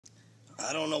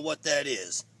I don't know what that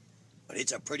is, but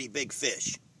it's a pretty big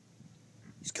fish.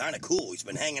 He's kind of cool. He's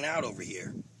been hanging out over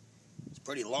here. It's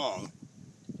pretty long.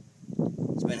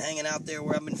 He's been hanging out there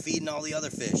where I've been feeding all the other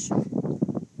fish.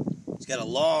 He's got a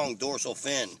long dorsal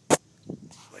fin,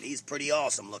 but he's pretty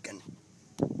awesome looking.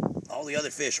 All the other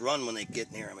fish run when they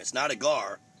get near him. It's not a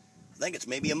gar. I think it's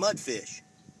maybe a mudfish.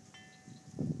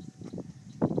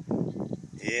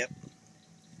 Yep.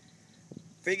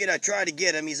 Figured I'd try to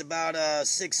get him. He's about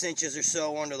 6 inches or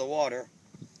so under the water.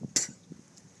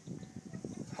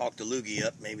 Hawk the loogie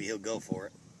up. Maybe he'll go for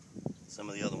it. Some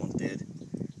of the other ones did.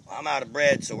 Well, I'm out of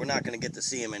bread, so we're not going to get to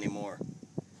see him anymore.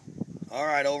 All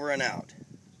right, over and out.